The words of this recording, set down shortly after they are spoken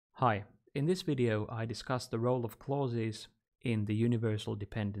Hi, in this video I discuss the role of clauses in the Universal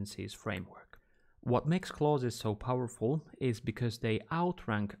Dependencies framework. What makes clauses so powerful is because they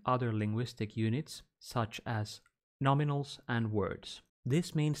outrank other linguistic units such as nominals and words.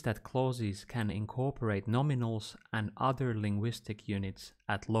 This means that clauses can incorporate nominals and other linguistic units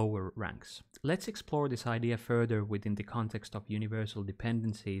at lower ranks. Let's explore this idea further within the context of universal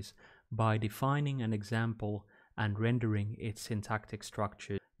dependencies by defining an example and rendering its syntactic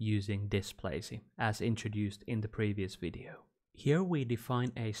structure using displacy, as introduced in the previous video. Here we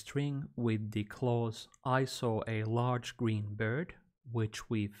define a string with the clause "I saw a large green bird," which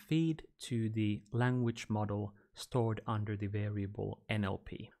we feed to the language model stored under the variable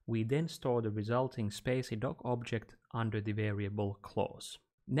NLP. We then store the resulting spacey doc object under the variable clause.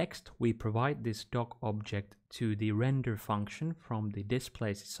 Next, we provide this doc object to the render function from the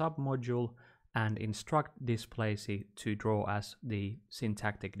displacy submodule and instruct displacy to draw us the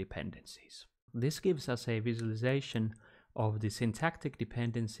syntactic dependencies. This gives us a visualization of the syntactic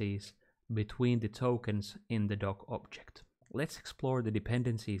dependencies between the tokens in the doc object. Let's explore the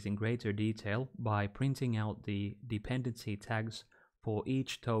dependencies in greater detail by printing out the dependency tags for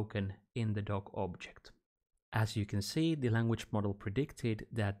each token in the doc object. As you can see, the language model predicted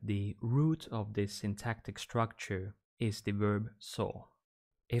that the root of this syntactic structure is the verb saw.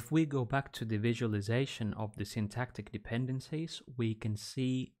 If we go back to the visualization of the syntactic dependencies, we can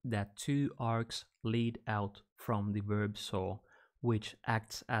see that two arcs lead out from the verb saw, which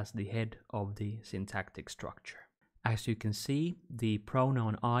acts as the head of the syntactic structure. As you can see, the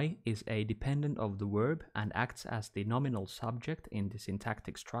pronoun I is a dependent of the verb and acts as the nominal subject in the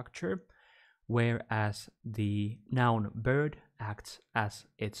syntactic structure, whereas the noun bird acts as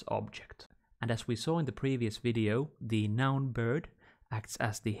its object. And as we saw in the previous video, the noun bird acts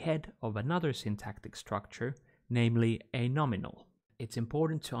as the head of another syntactic structure, namely a nominal. It's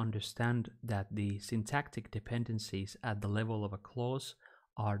important to understand that the syntactic dependencies at the level of a clause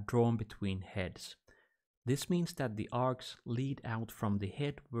are drawn between heads. This means that the arcs lead out from the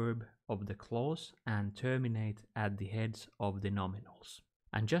head verb of the clause and terminate at the heads of the nominals.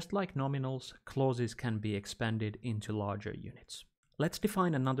 And just like nominals, clauses can be expanded into larger units. Let's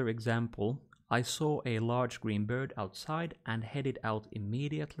define another example. I saw a large green bird outside and headed out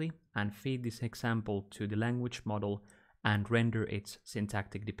immediately, and feed this example to the language model and render its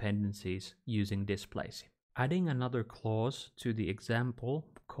syntactic dependencies using displacy. Adding another clause to the example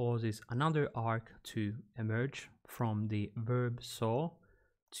causes another arc to emerge from the verb saw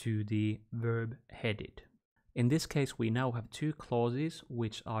to the verb headed. In this case, we now have two clauses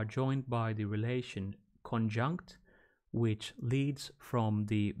which are joined by the relation conjunct, which leads from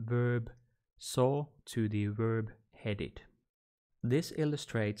the verb saw to the verb headed. This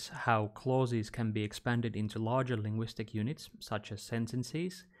illustrates how clauses can be expanded into larger linguistic units, such as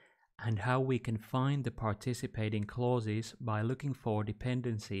sentences, and how we can find the participating clauses by looking for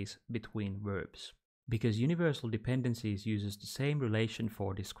dependencies between verbs. Because universal dependencies uses the same relation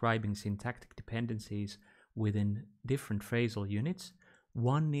for describing syntactic dependencies within different phrasal units,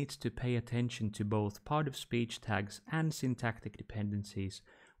 one needs to pay attention to both part-of-speech tags and syntactic dependencies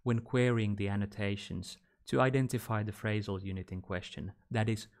when querying the annotations to identify the phrasal unit in question, that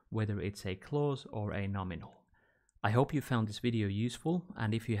is, whether it's a clause or a nominal. I hope you found this video useful,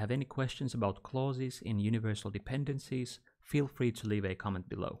 and if you have any questions about clauses in universal dependencies, feel free to leave a comment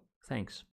below. Thanks.